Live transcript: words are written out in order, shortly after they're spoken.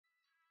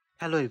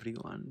Hello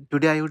everyone.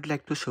 Today I would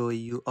like to show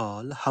you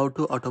all how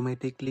to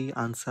automatically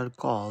answer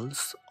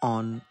calls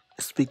on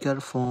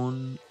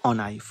speakerphone on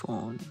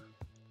iPhone.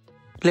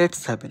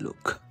 Let's have a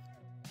look.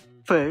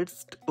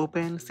 First,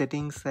 open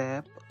Settings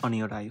app on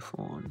your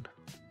iPhone.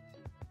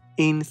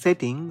 In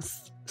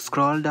Settings,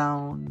 scroll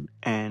down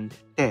and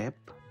tap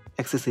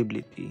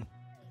Accessibility.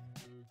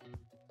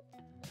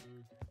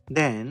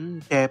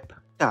 Then tap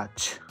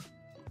Touch.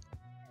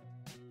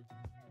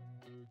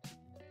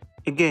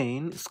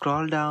 Again,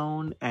 scroll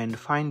down and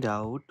find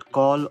out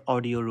Call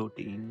Audio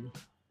Routing.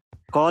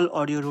 Call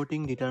audio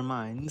routing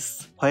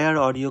determines where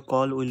audio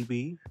call will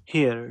be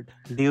heard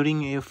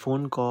during a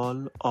phone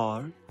call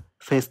or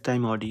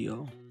FaceTime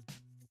audio.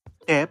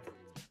 Tap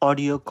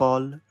Audio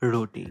Call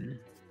Routing.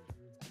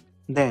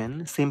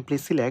 Then simply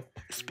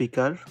select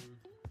Speaker.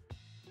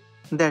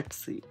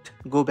 That's it.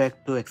 Go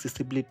back to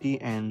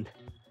Accessibility and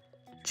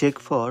check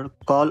for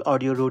Call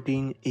Audio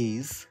Routing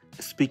is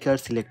Speaker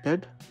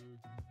selected.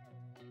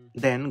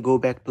 Then go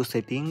back to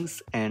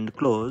Settings and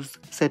close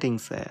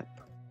Settings app.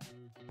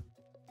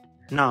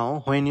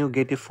 Now, when you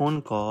get a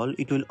phone call,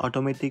 it will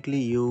automatically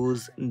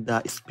use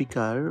the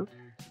speaker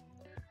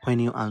when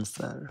you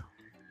answer.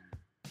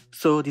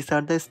 So these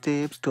are the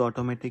steps to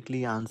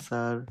automatically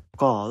answer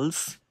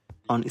calls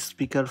on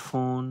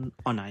speakerphone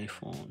on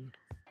iPhone.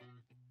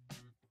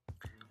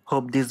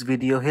 Hope this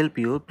video helped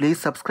you. Please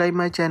subscribe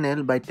my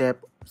channel by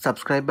tap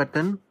subscribe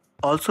button.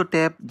 Also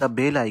tap the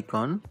bell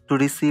icon to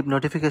receive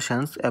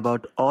notifications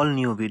about all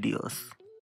new videos.